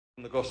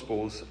The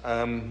Gospels,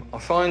 I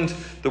find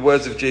the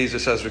words of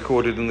Jesus as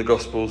recorded in the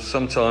Gospels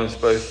sometimes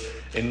both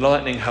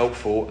enlightening,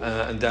 helpful,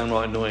 and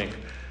downright annoying.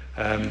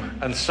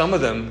 And some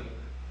of them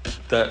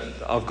that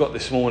I've got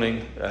this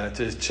morning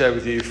to share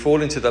with you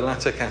fall into the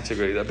latter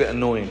category. They're a bit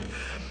annoying.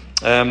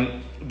 The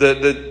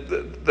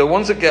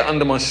ones that get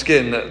under my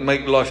skin, that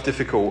make life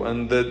difficult,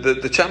 and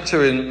the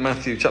chapter in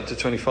Matthew, chapter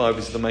 25,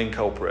 is the main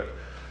culprit.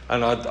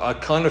 And I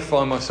kind of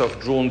find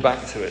myself drawn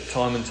back to it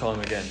time and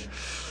time again.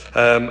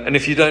 And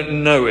if you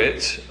don't know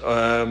it,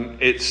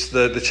 it's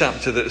the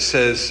chapter that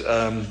says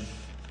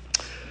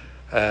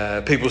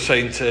people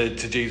saying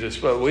to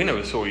Jesus, well, we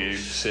never saw you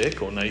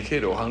sick or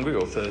naked or hungry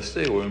or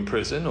thirsty or in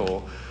prison.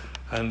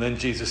 And then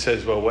Jesus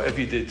says, well, whatever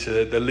you did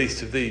to the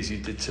least of these, you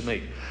did to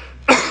me.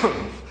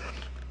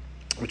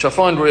 Which I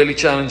find really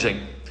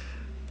challenging.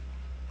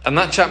 And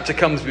that chapter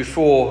comes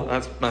before,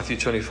 that's Matthew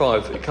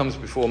 25, it comes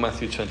before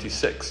Matthew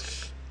 26.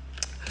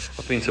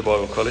 I've been to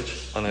Bible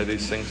college. I know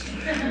these things.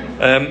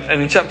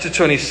 And in chapter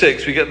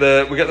 26, we get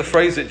the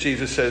phrase that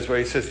Jesus says, where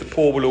he says, "The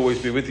poor will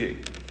always be with you."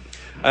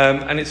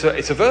 And it's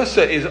a verse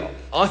that is,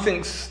 I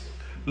think,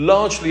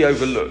 largely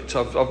overlooked.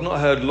 I've not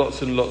heard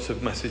lots and lots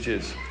of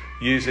messages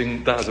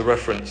using that as a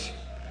reference.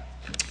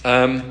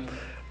 And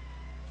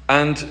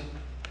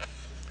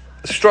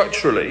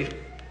structurally,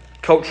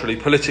 culturally,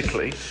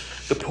 politically,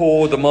 the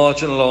poor, the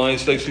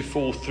marginalised, those who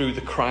fall through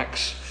the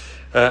cracks,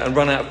 and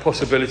run out of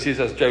possibilities,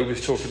 as Job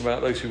was talking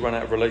about, those who run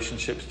out of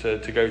relationships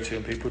to go to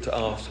and people to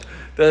ask,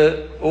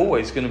 they're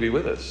always going to be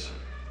with us.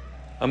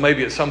 And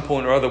maybe at some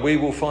point or other we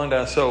will find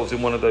ourselves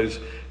in one of those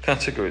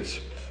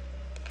categories.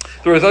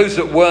 There are those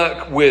that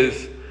work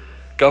with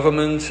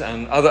government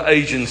and other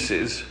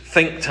agencies,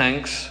 think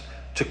tanks,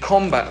 to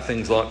combat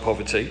things like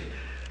poverty,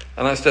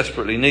 and that's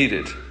desperately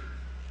needed.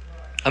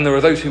 And there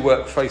are those who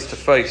work face to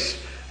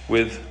face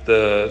with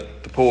the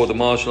poor, the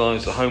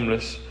marginalised, the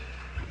homeless,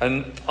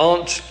 and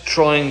aren't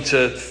trying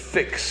to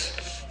fix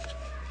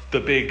the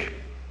big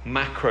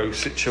macro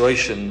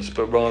situations,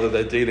 but rather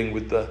they're dealing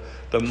with the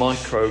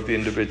micro of the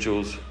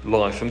individual's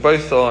life. And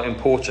both are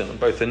important and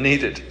both are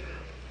needed.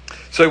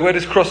 So where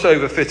does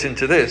crossover fit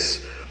into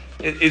this?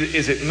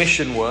 Is it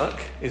mission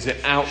work? Is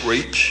it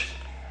outreach?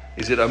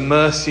 Is it a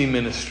mercy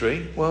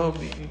ministry? Well,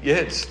 yeah,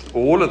 it's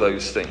all of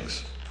those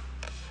things.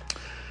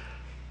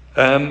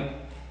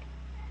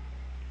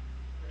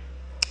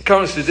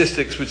 Current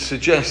statistics would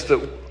suggest that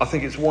I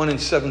think it's 1 in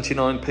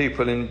 79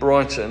 people in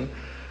Brighton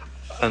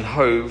and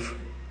Hove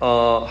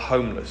are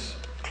homeless,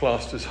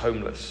 classed as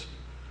homeless.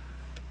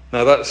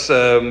 Now that's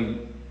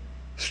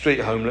street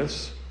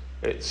homeless,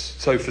 it's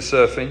sofa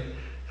surfing,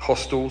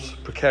 hostels,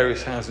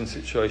 precarious housing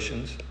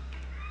situations,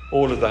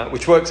 all of that,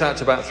 which works out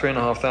to about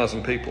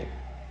 3,500 people.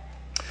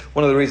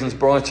 One of the reasons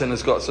Brighton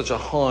has got such a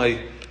high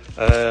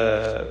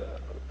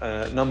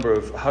number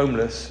of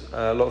homeless,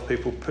 a lot of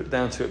people put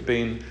down to it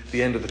being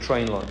the end of the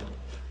train line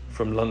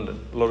from London.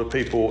 A lot of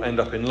people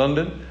end up in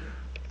London.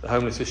 The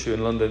homeless issue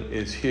in London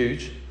is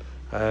huge.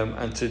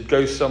 And to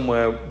go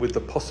somewhere with the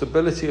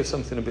possibility of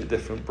something a bit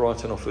different,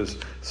 Brighton offers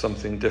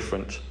something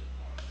different.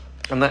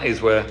 And that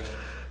is where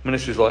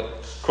ministries like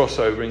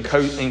Crossover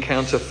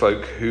encounter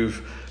folk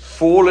who've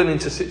fallen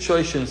into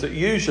situations that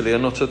usually are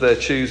not of their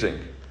choosing.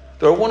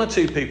 There are 1 or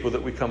 2 people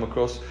that we come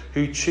across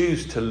who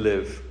choose to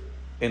live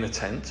in a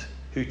tent,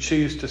 who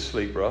choose to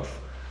sleep rough.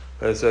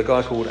 There's a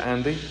guy called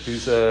Andy,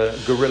 who's a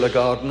guerrilla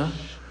gardener.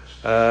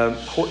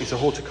 He's a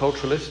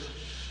horticulturalist.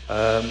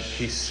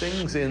 He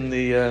sings in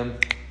the...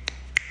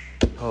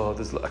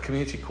 there's a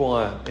community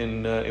choir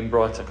in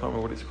Brighton. I can't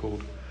remember what it's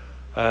called.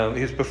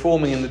 He was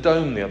performing in the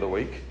Dome the other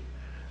week.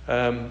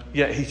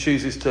 Yet he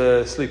chooses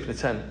to sleep in a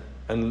tent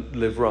and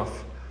live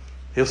rough.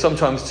 He'll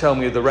sometimes tell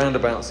me of the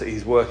roundabouts that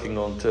he's working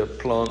on to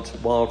plant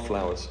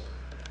wildflowers.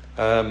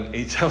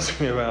 He tells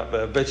me about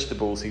the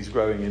vegetables he's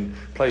growing in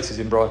places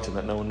in Brighton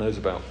that no one knows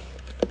about.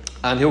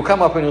 And he'll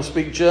come up and he'll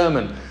speak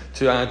German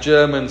to our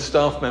German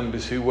staff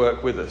members who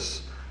work with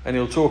us. And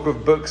he'll talk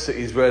of books that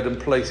he's read and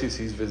places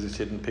he's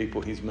visited and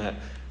people he's met.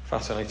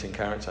 Fascinating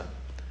character.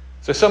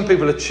 So some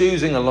people are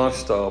choosing a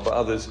lifestyle, but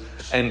others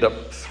end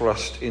up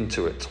thrust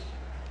into it.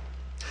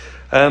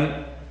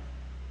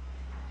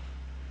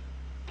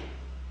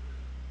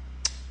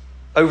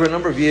 Over a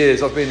number of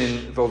years, I've been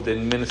involved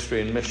in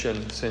ministry and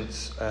mission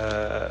since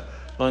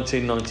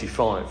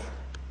 1995.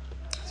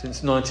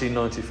 Since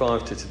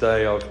 1995 to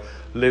today, I've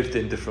lived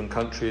in different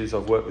countries,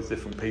 I've worked with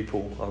different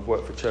people, I've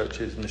worked for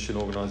churches, mission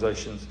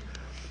organisations.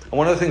 And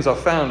one of the things I've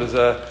found as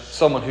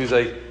someone who's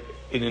in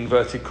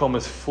inverted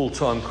commas,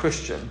 full-time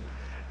Christian,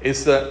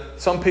 is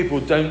that some people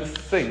don't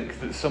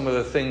think that some of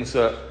the things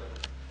that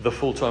the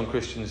full-time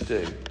Christians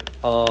do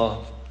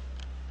are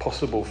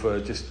possible for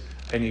just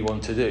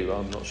anyone to do.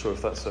 I'm not sure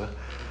if that's a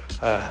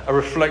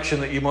reflection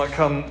that you might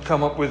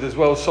come up with as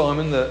well,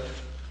 Simon, that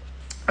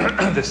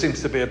there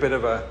seems to be a bit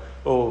of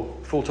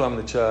full-time in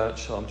the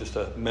church, I'm just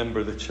a member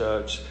of the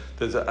church.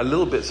 There's a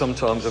little bit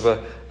sometimes of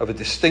a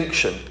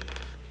distinction.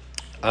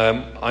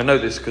 I know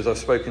this because I've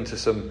spoken to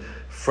some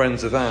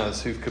friends of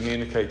ours who've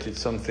communicated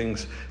some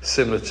things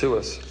similar to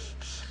us.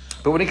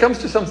 But when it comes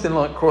to something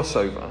like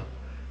Crossover,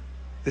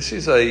 This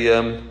is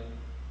a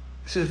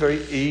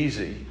very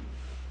easy,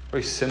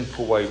 very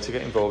simple way to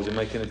get involved in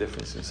making a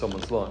difference in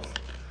someone's life.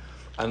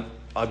 And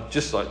I'd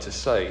just like to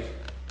say,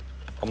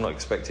 I'm not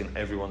expecting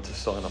everyone to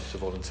sign up to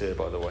volunteer,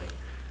 by the way.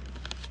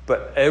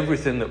 But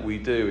everything that we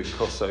do in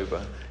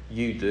Crossover,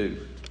 you do.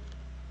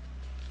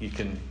 You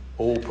can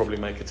all probably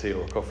make a tea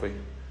or a coffee.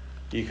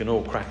 You can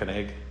all crack an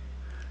egg.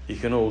 You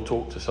can all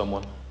talk to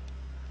someone.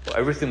 But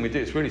everything we do,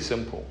 it's really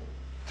simple.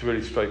 It's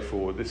really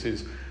straightforward. This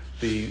is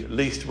the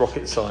least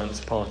rocket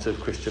science part of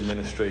Christian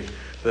ministry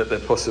that there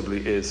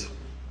possibly is.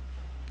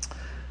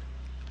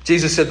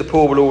 Jesus said the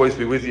poor will always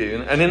be with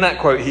you. And in that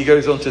quote, he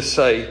goes on to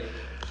say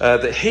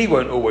that he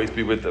won't always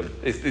be with them.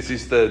 This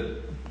is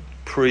the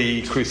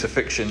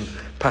pre-crucifixion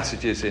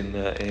passages in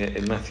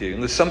Matthew.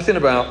 And there's something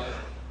about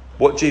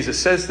what Jesus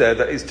says there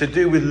that is to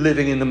do with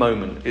living in the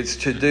moment. It's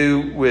to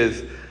do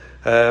with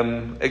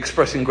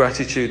expressing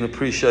gratitude and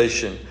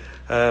appreciation.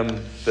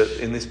 That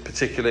in this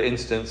particular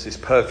instance, this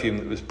perfume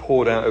that was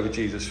poured out over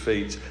Jesus'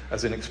 feet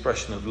as an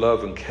expression of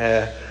love and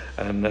care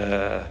and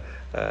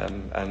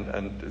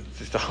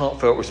just a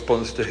heartfelt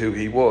response to who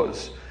he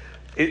was.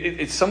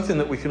 It's something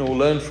that we can all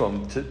learn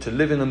from, to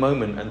live in the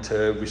moment and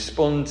to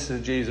respond to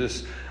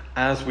Jesus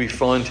as we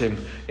find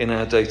him in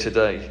our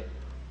day-to-day.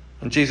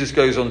 And Jesus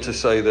goes on to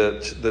say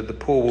that the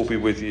poor will be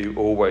with you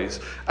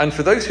always. And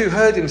for those who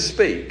heard him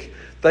speak,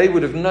 they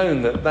would have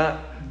known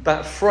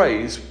that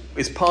phrase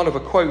is part of a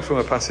quote from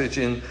a passage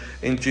in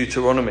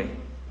Deuteronomy,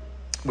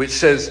 which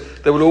says,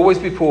 there will always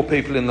be poor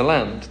people in the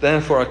land.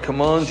 Therefore I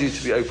command you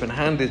to be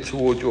open-handed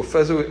toward your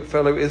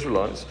fellow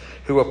Israelites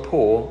who are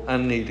poor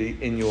and needy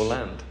in your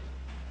land.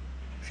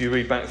 If you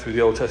read back through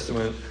the Old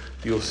Testament,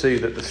 you'll see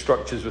that the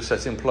structures were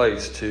set in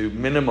place to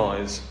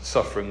minimise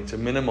suffering, to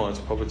minimise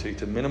poverty,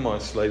 to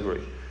minimise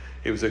slavery.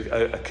 It was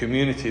a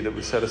community that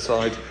was set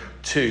aside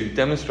to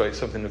demonstrate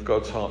something of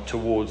God's heart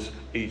towards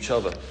each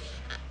other.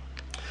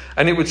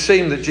 And it would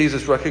seem that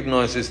Jesus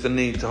recognises the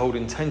need to hold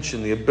in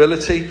tension the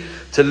ability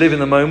to live in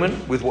the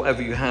moment with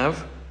whatever you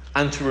have,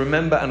 and to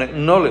remember and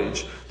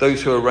acknowledge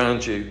those who are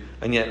around you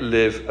and yet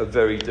live a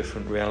very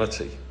different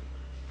reality.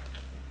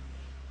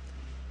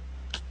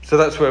 So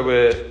that's where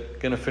we're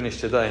going to finish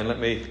today, and let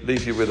me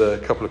leave you with a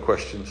couple of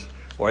questions,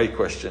 or a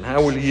question.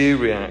 How will you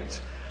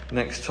react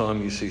next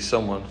time you see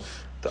someone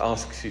that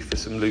asks you for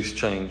some loose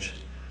change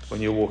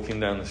when you're walking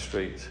down the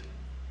street?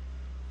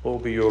 What will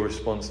be your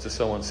response to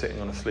someone sitting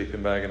on a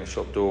sleeping bag in a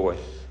shop doorway?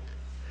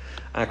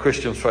 Our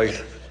Christian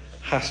faith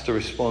has to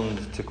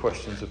respond to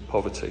questions of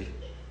poverty,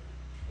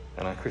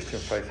 and our Christian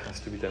faith has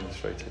to be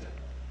demonstrated.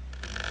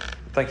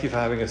 Thank you for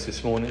having us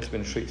this morning. It's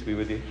been a treat to be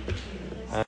with you.